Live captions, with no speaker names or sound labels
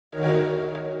Are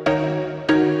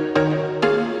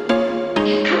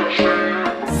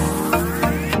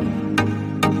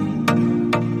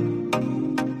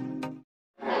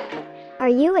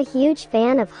you a huge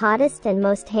fan of hottest and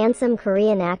most handsome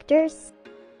Korean actors?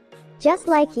 Just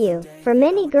like you, for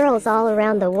many girls all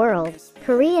around the world,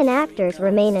 Korean actors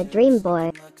remain a dream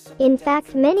boy. In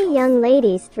fact, many young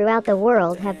ladies throughout the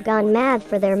world have gone mad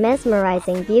for their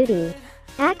mesmerizing beauty.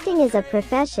 Acting is a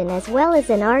profession as well as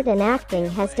an art, and acting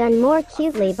has done more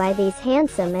cutely by these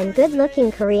handsome and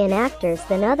good-looking Korean actors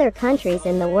than other countries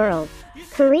in the world.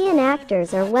 Korean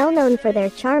actors are well known for their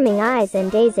charming eyes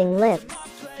and dazing lips.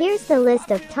 Here's the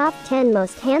list of top 10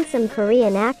 most handsome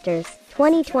Korean actors,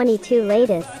 2022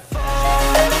 latest.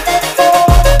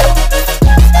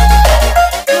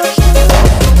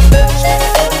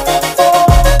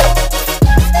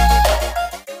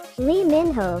 Lee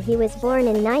Min-ho. He was born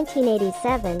in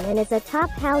 1987 and is a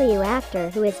top Hallyu actor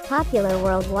who is popular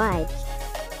worldwide.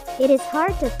 It is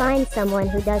hard to find someone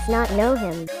who does not know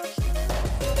him.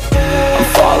 I'm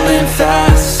falling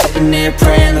fast, sitting here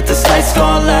praying that this night's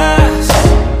gonna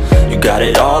last. You got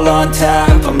it all on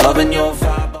tap, I'm loving your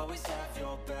vibe, always have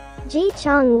your back.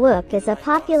 Chang Wook is a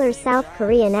popular South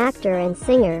Korean actor and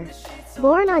singer.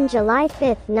 Born on July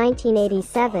 5,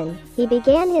 1987, he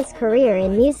began his career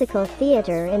in musical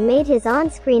theater and made his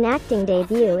on-screen acting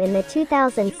debut in the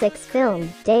 2006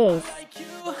 film, Days.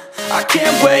 I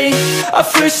can't wait, a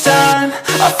first time,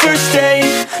 a first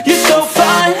date. You're so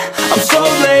fine, I'm so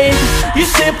late. You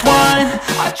sip wine,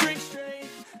 I drink straight.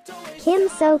 Kim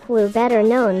Sok-woo, better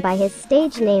known by his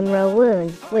stage name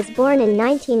Ro-woon, was born in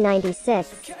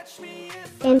 1996.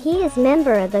 And he is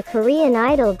member of the Korean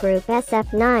idol group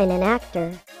SF9 and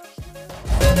actor.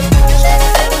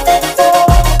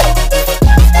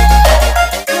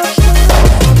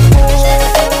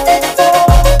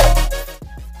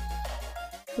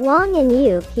 Wong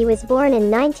In-yook. He was born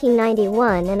in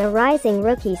 1991 and a rising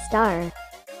rookie star.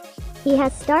 He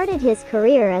has started his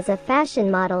career as a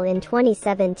fashion model in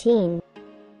 2017.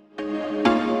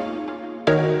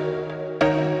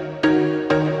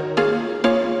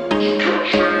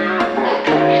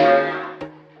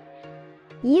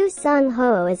 Yoo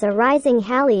Sung-ho is a rising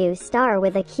Hallyu star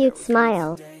with a cute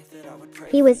smile.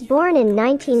 He was born in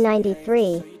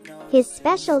 1993. His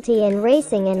specialty in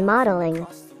racing and modeling.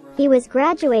 He was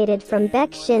graduated from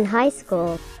Baek-shin High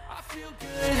School.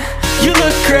 You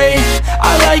look great,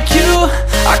 I like you,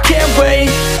 I can't wait.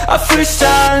 A first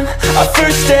time, a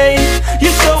first date.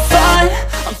 You're so fine,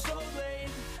 I'm so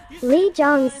late. Lee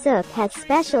Jong-suk has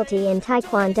specialty in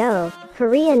Taekwondo,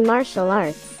 Korean martial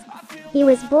arts. He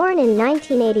was born in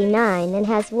 1989 and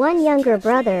has one younger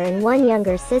brother and one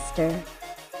younger sister.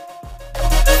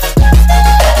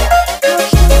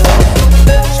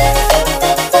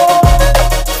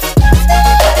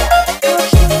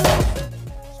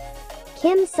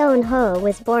 Kim Son-ho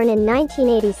was born in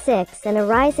 1986 and a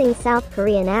rising South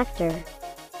Korean actor.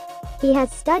 He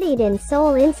has studied in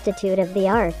Seoul Institute of the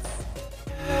Arts.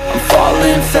 I'm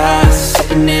falling fast,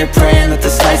 sitting here praying that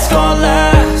this night's gonna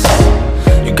last.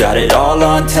 You got it all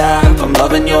on tap, I'm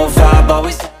loving your vibe,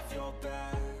 always have your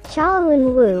back. Cha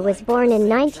Eun-woo was born in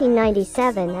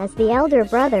 1997 as the elder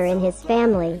brother in his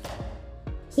family.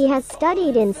 He has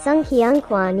studied in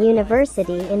Sungkyunkwan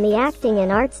University in the Acting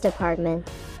and Arts Department.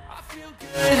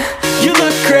 You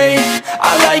look great,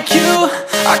 I like you,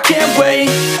 I can't wait.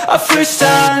 A first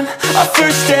time, a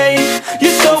first date.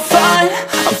 You're so fine,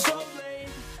 I'm so late.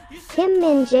 Kim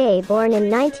Min-jae, born in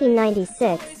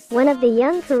 1996, one of the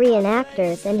young Korean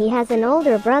actors, and he has an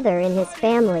older brother in his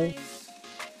family.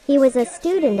 He was a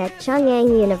student at Chungang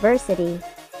University.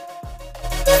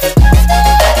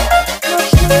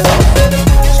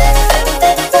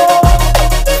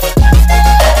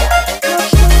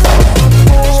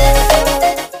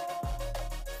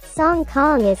 Song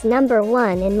Kang is number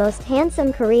 1 in Most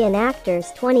Handsome Korean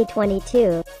Actors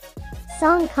 2022.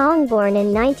 Song Kang, born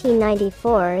in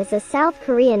 1994, is a South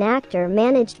Korean actor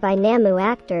managed by Namu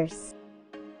Actors.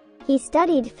 He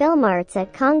studied film arts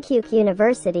at Konkuk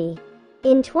University.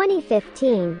 In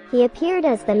 2015, he appeared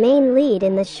as the main lead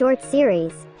in the short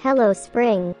series, Hello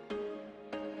Spring.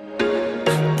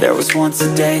 There was once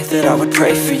a day that I would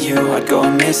pray for you. I'd go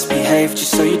and misbehave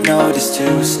just so you'd notice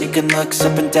too. Sneaking looks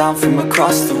up and down from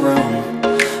across the room.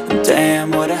 And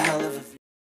damn, what a hell